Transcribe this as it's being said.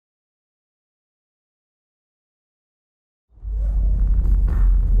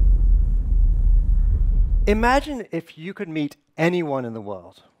Imagine if you could meet anyone in the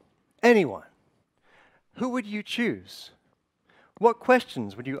world. Anyone. Who would you choose? What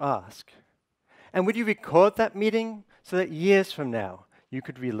questions would you ask? And would you record that meeting so that years from now you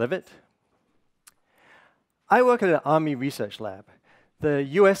could relive it? I work at an Army research lab, the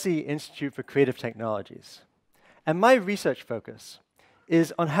USC Institute for Creative Technologies. And my research focus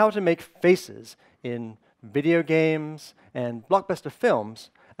is on how to make faces in video games and blockbuster films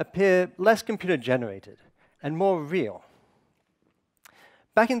appear less computer-generated and more real.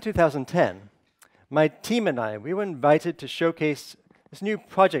 Back in 2010, my team and I, we were invited to showcase this new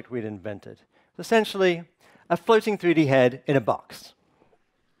project we'd invented. Essentially, a floating 3D head in a box.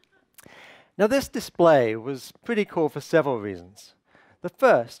 Now, this display was pretty cool for several reasons. The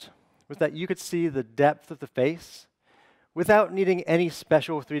first was that you could see the depth of the face without needing any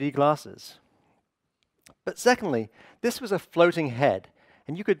special 3D glasses. But secondly, this was a floating head,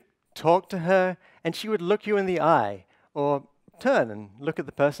 and you could talk to her, and she would look you in the eye, or turn and look at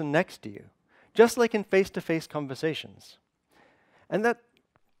the person next to you, just like in face-to-face conversations. And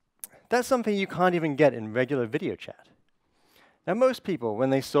that's something you can't even get in regular video chat. Now, most people, when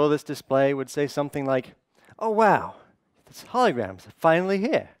they saw this display, would say something like, "Oh, wow, this holograms are finally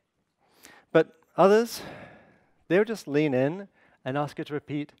here." But others, they would just lean in and ask her to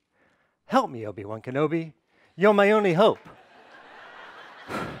repeat, "Help me, Obi-Wan Kenobi. You're my only hope."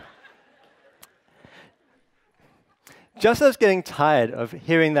 Just as I was getting tired of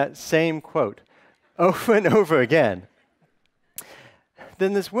hearing that same quote over and over again,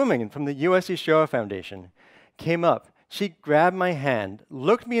 then this woman from the USC Shoah Foundation came up. She grabbed my hand,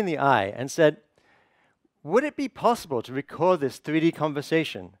 looked me in the eye, and said, "Would it be possible to record this 3D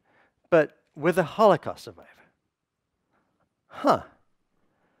conversation, but with a Holocaust survivor?" Huh.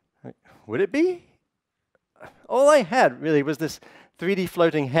 Would it be? All I had, really, was this 3D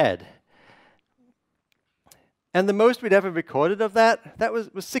floating head. And the most we'd ever recorded of that was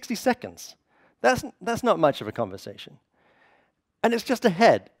 60 seconds. That's not much of a conversation. And it's just a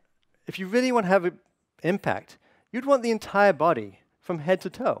head. If you really want to have an impact, you'd want the entire body from head to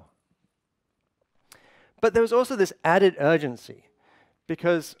toe. But there was also this added urgency,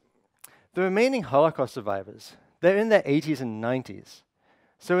 because the remaining Holocaust survivors, they're in their 80s and 90s.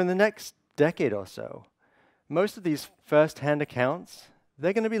 So in the next decade or so, most of these first-hand accounts,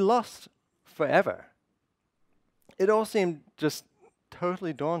 they're going to be lost forever. It all seemed just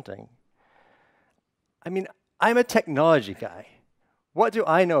totally daunting. I mean, I'm a technology guy. What do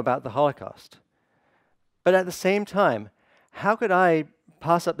I know about the Holocaust? But at the same time, how could I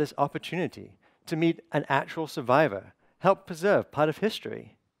pass up this opportunity to meet an actual survivor, help preserve part of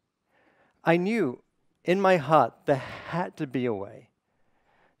history? I knew in my heart there had to be a way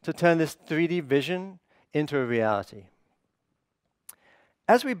to turn this 3D vision into a reality.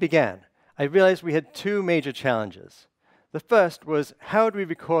 As we began, I realized we had two major challenges. The first was, how would we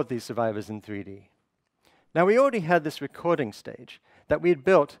record these survivors in 3D? Now, we already had this recording stage that we had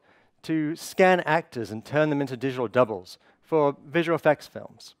built to scan actors and turn them into digital doubles for visual effects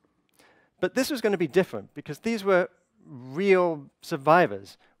films. But this was going to be different, because these were real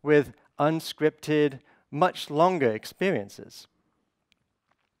survivors with unscripted, much longer experiences.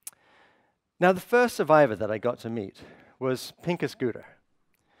 Now, the first survivor that I got to meet was Pincus.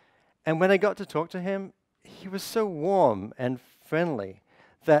 And when I got to talk to him, he was so warm and friendly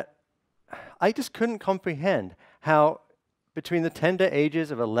that I just couldn't comprehend how, between the tender ages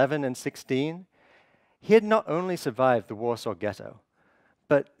of 11 and 16, he had not only survived the Warsaw Ghetto,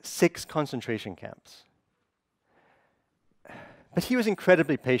 but 6 concentration camps. But he was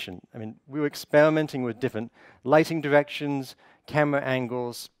incredibly patient. I mean, we were experimenting with different lighting directions, camera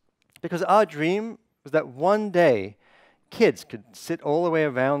angles, because our dream was that one day kids could sit all the way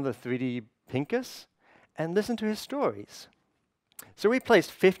around the 3D Pincus and listen to his stories. So we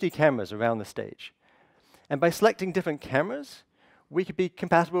placed 50 cameras around the stage. And by selecting different cameras, we could be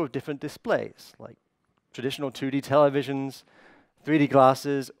compatible with different displays, like traditional 2D televisions, 3D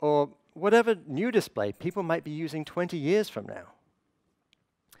glasses, or whatever new display people might be using 20 years from now.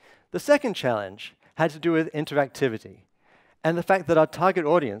 The second challenge had to do with interactivity and the fact that our target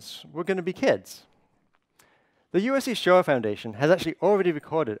audience were going to be kids. The USC Shoah Foundation has actually already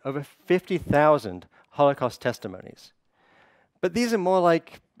recorded over 50,000 Holocaust testimonies. But these are more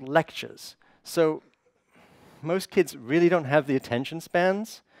like lectures, so most kids really don't have the attention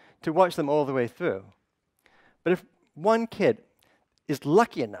spans to watch them all the way through. But if one kid is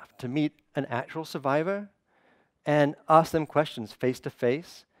lucky enough to meet an actual survivor and ask them questions face to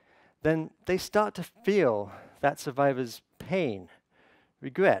face, then they start to feel that survivor's pain,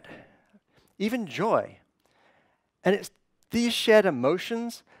 regret, even joy. And it's these shared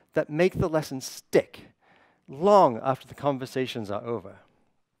emotions that make the lesson stick, long after the conversations are over.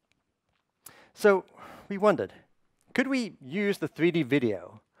 So we wondered, could we use the 3D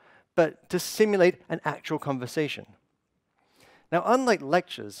video, but to simulate an actual conversation? Now, unlike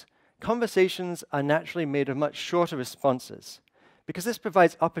lectures, conversations are naturally made of much shorter responses, because this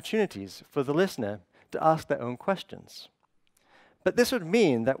provides opportunities for the listener to ask their own questions. But this would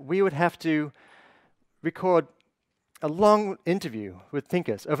mean that we would have to record a long interview with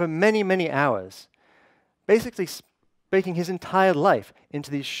Pincus over many, many hours, basically breaking his entire life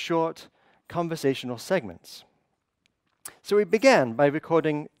into these short conversational segments. So we began by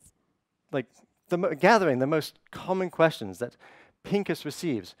recording, gathering the most common questions that Pincus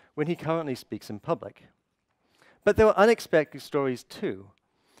receives when he currently speaks in public. But there were unexpected stories too.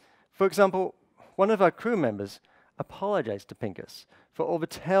 For example, one of our crew members apologized to Pincus for all the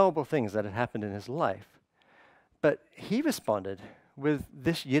terrible things that had happened in his life. But he responded with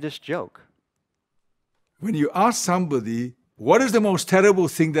this Yiddish joke. When you ask somebody, what is the most terrible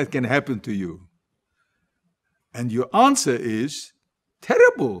thing that can happen to you? And your answer is,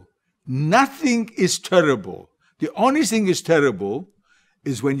 terrible. Nothing is terrible. The only thing is terrible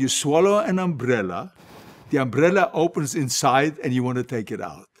is when you swallow an umbrella, the umbrella opens inside and you want to take it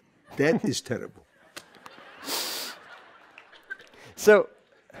out. That is terrible. So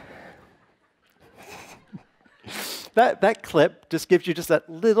that clip just gives you just that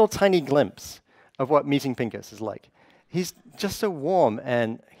little tiny glimpse of what meeting Pincus is like. He's just so warm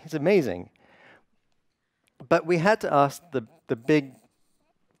and he's amazing. But we had to ask the big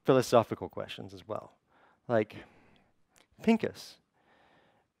philosophical questions as well. Like, Pincus,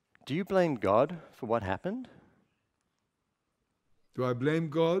 do you blame God for what happened? Do I blame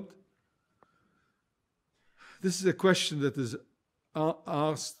God? This is a question that is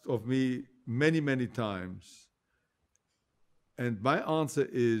asked of me many, many times. And my answer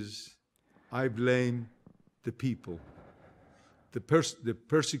is, I blame the people, the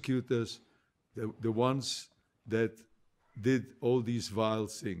persecutors, the ones that did all these vile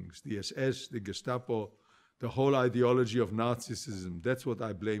things, the SS, the Gestapo, the whole ideology of Nazism. That's what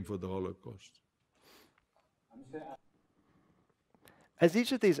I blame for the Holocaust. As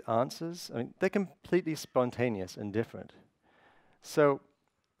each of these answers, they're completely spontaneous and different. So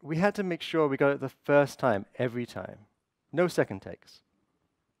we had to make sure we got it the first time, every time. No second takes.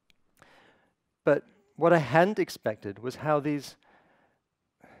 But what I hadn't expected was how these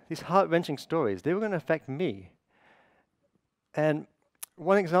heart-wrenching stories, they were going to affect me. And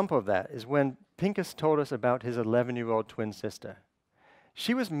one example of that is when Pincus told us about his 11-year-old twin sister.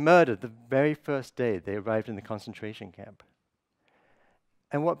 She was murdered the very first day they arrived in the concentration camp.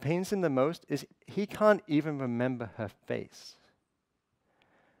 And what pains him the most is he can't even remember her face.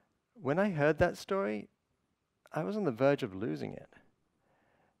 When I heard that story, I was on the verge of losing it.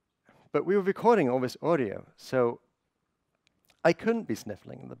 But we were recording all this audio, so I couldn't be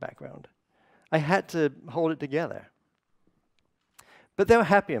sniffling in the background. I had to hold it together. But there were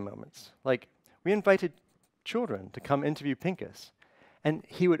happier moments. Like, we invited children to come interview Pincus, and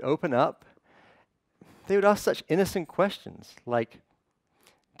he would open up. They would ask such innocent questions, like,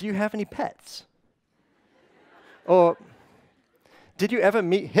 do you have any pets? Or, did you ever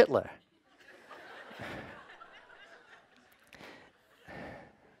meet Hitler?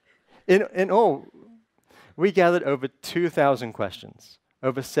 In all, we gathered over 2,000 questions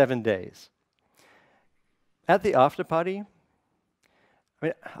over 7 days. At the after party,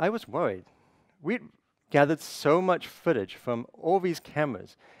 I was worried. We'd gathered so much footage from all these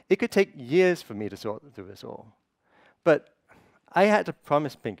cameras. It could take years for me to sort through this all. But I had to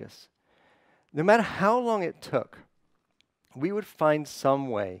promise Pincus, no matter how long it took, we would find some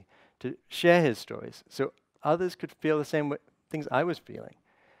way to share his stories so others could feel the same things I was feeling,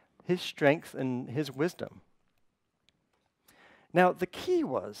 his strength and his wisdom. Now, the key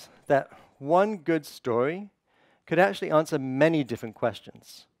was that one good story could actually answer many different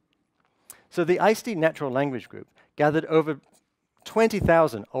questions. So the ICT Natural Language Group gathered over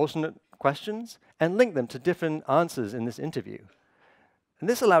 20,000 alternate questions and linked them to different answers in this interview. And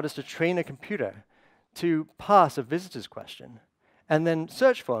this allowed us to train a computer to parse a visitor's question and then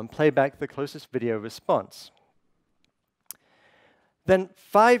search for and play back the closest video response. Then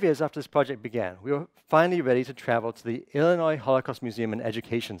 5 years after this project began, we were finally ready to travel to the Illinois Holocaust Museum and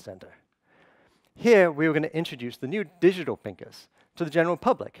Education Center. Here, we were going to introduce the new digital Pincus to the general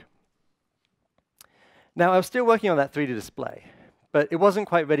public. Now, I was still working on that 3D display, but it wasn't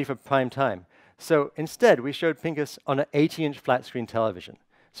quite ready for prime time. So instead, we showed Pincus on an 80-inch flat-screen television,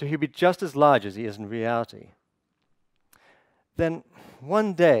 so he'd be just as large as he is in reality. Then,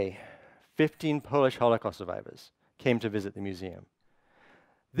 one day, 15 Polish Holocaust survivors came to visit the museum.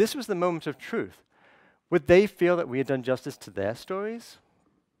 This was the moment of truth. Would they feel that we had done justice to their stories?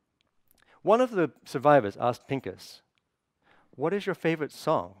 One of the survivors asked Pincus, "What is your favorite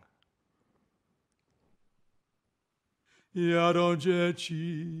song?" Jadą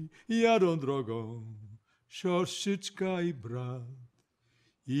dzieci, jadą drogą, siostrzyczka I brat,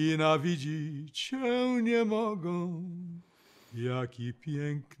 I nawidzić się nie mogą, jaki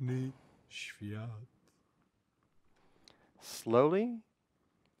piękny świat. Slowly,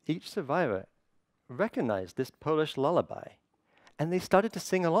 each survivor recognized this Polish lullaby, and they started to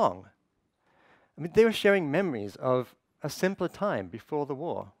sing along. I mean, they were sharing memories of a simpler time before the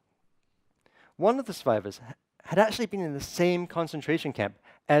war. One of the survivors had actually been in the same concentration camp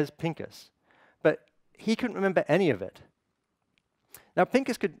as Pincus, but he couldn't remember any of it. Now,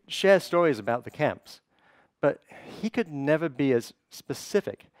 Pincus could share stories about the camps, but he could never be as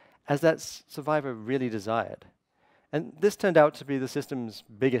specific as that survivor really desired. And this turned out to be the system's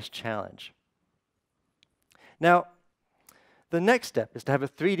biggest challenge. Now, the next step is to have a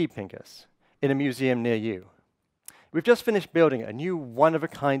 3D Pincus in a museum near you. We've just finished building a new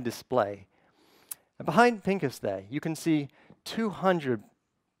one-of-a-kind display. And behind Pincus there, you can see 200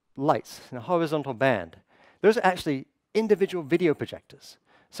 lights in a horizontal band. Those are actually individual video projectors.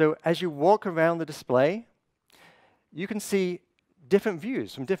 So as you walk around the display, you can see different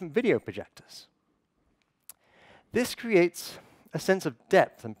views from different video projectors. This creates a sense of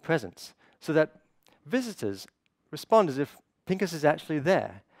depth and presence so that visitors respond as if Pincus is actually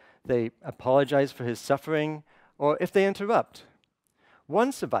there. They apologize for his suffering, or if they interrupt.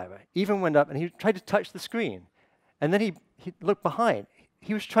 One survivor even went up and he tried to touch the screen, and then he looked behind.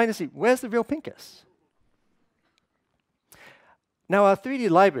 He was trying to see, where's the real Pincus? Now, our 3D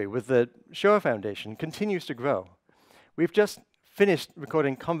library with the Shoah Foundation continues to grow. We've just finished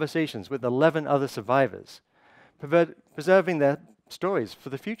recording conversations with 11 other survivors, preserving their stories for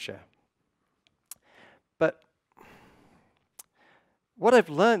the future. But what I've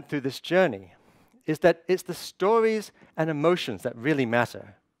learned through this journey is that it's the stories and emotions that really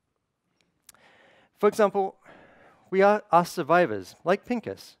matter. For example, we ask survivors, like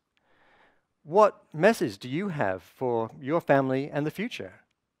Pincus, what message do you have for your family and the future?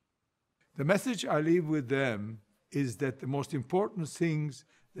 The message I leave with them is that the most important things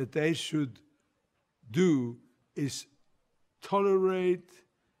that they should do is tolerate,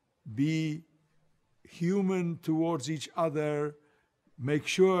 be human towards each other, make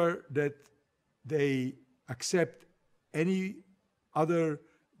sure that they accept any other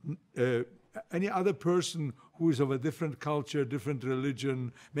person who is of a different culture, different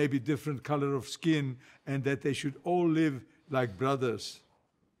religion, maybe different color of skin, and that they should all live like brothers.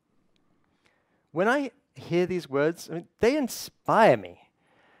 When I hear these words, I mean, they inspire me.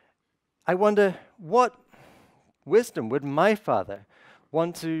 I wonder, what wisdom would my father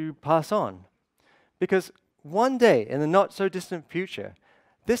want to pass on? Because one day, in the not-so-distant future,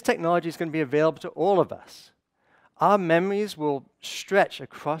 this technology is going to be available to all of us. Our memories will stretch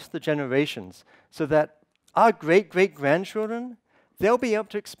across the generations so that our great-great-grandchildren, they'll be able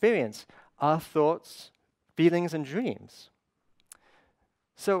to experience our thoughts, feelings, and dreams.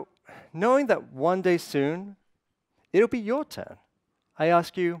 So, knowing that one day soon, it'll be your turn, I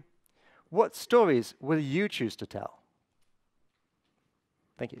ask you, what stories will you choose to tell?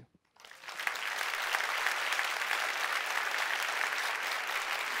 Thank you.